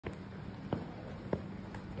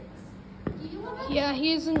Yeah,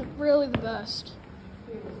 he isn't really the best.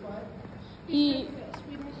 We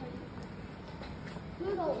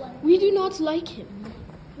do not like him.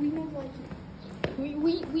 We don't like him.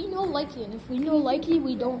 We know likey, and if we know likey,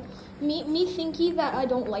 we don't. Me thinky that I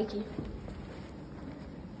don't like you.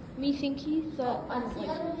 Me thinky that I don't like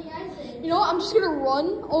you. You know what? I'm just gonna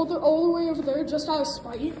run all the way over there just out of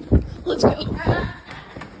spite. Let's go.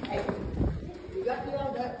 Hey, you got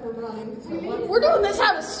yelled at for running. So we're doing this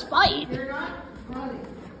out of spite. You're not running.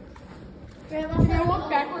 You're gonna walk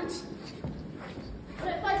backwards.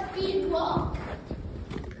 What if I speed walk?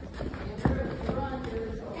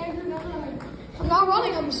 I'm not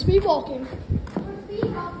running, I'm speed walking. We're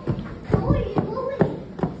speed walking. Bully.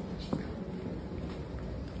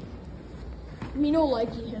 Me no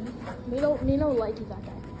likey him. Me no likey that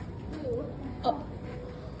guy.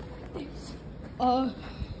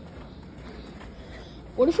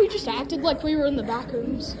 What if we just acted like we were in the back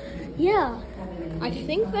rooms? Yeah. I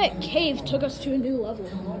think that cave took us to a new level.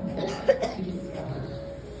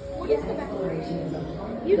 What is the back room?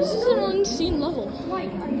 This is an unseen level. What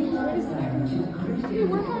is the back room? Dude,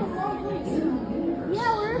 we're in the wrong place.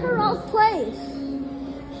 Yeah, we're in the wrong place.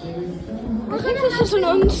 I think this is an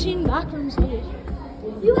unseen backrooms level.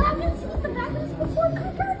 You haven't seen the backrooms before,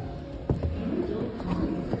 Cooper?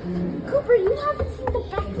 Cooper, you haven't seen the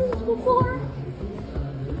backrooms before?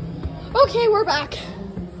 Okay, we're back.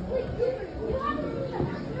 Wait, Cooper, you haven't seen the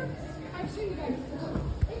backrooms? I've seen you guys before.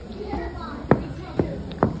 It's terrifying.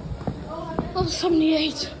 Level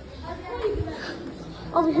 78.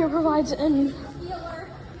 Over here provides an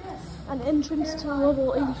entrance to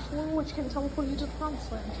level 84, which can teleport you to the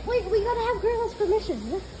promised land. Wait, we gotta have Grandma's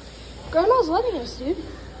permission. Grandma's letting us, dude.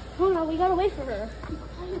 Oh no, we gotta wait for her.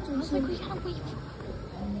 I was like, we gotta wait for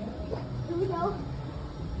her. Here we go.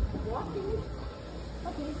 Walking.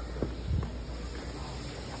 Okay.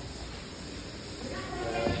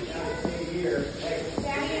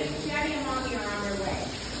 Daddy and Mommy are on their way.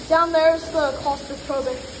 Down there's the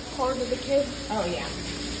claustrophobic part of the cave. Oh, yeah.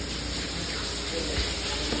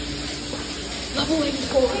 Level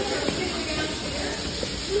 84.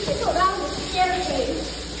 We should go down the staircase.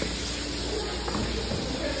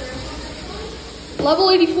 Level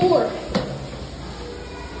 84.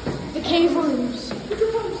 The cave rooms. I'm taking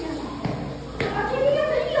a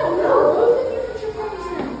video. No.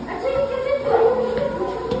 I'm taking a video.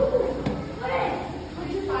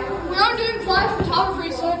 We are doing flash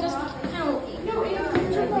photography, so it doesn't count. No,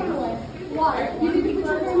 put your phone away. Why? You need to put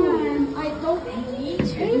your phone away. I don't need to.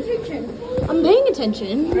 Pay attention. I'm paying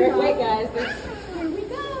attention. All right, wait, guys. Here we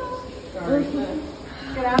go. Sorry.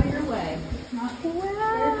 Get out of your way. Not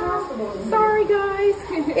Sorry, guys.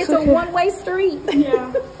 It's a one-way street.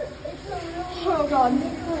 Yeah. Oh, God.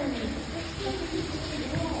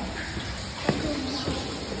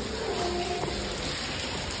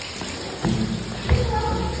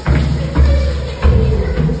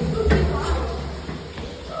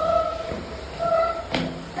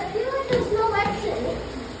 I feel like there's no exit.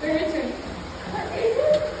 There isn't.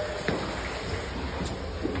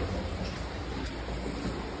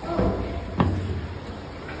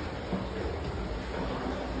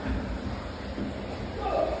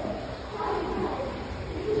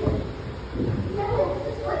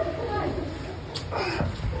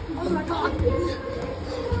 Oh my God.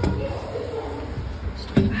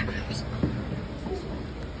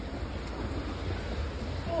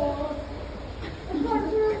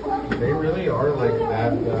 They really are like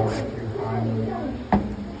that though, if you find them.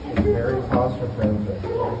 It's very claustrophobic.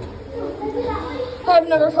 I've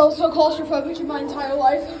never felt so claustrophobic in my entire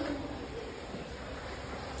life.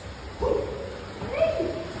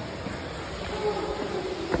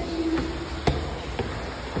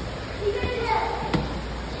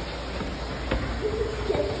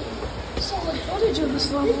 Solid footage of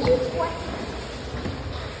this level.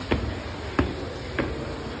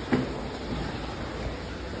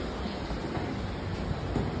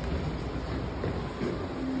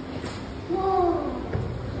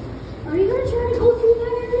 Are you gonna try to go through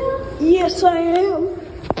that area? Yes, I am.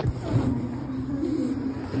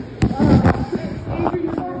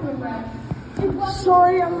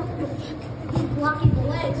 Sorry, I'm Blocking the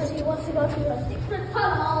way because he wants to go through a secret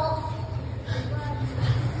tunnel.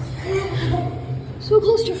 so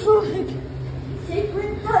claustrophobic.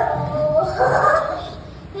 Secret tunnel.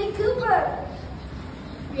 Hey, Cooper.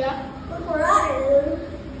 Yeah. Look where I am.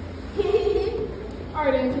 All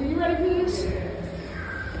right, Andrew, you ready for this?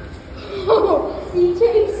 See,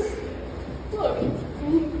 Chase. Look,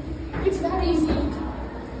 it's that easy.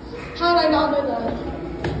 How did I not know that?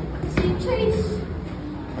 See, Chase.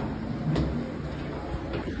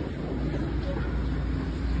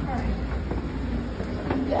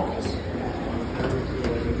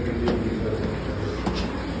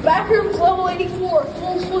 84,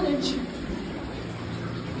 full footage.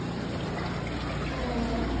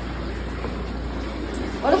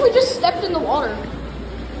 What if we just stepped in the water?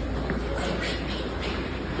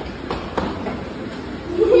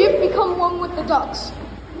 We have become one with the ducks.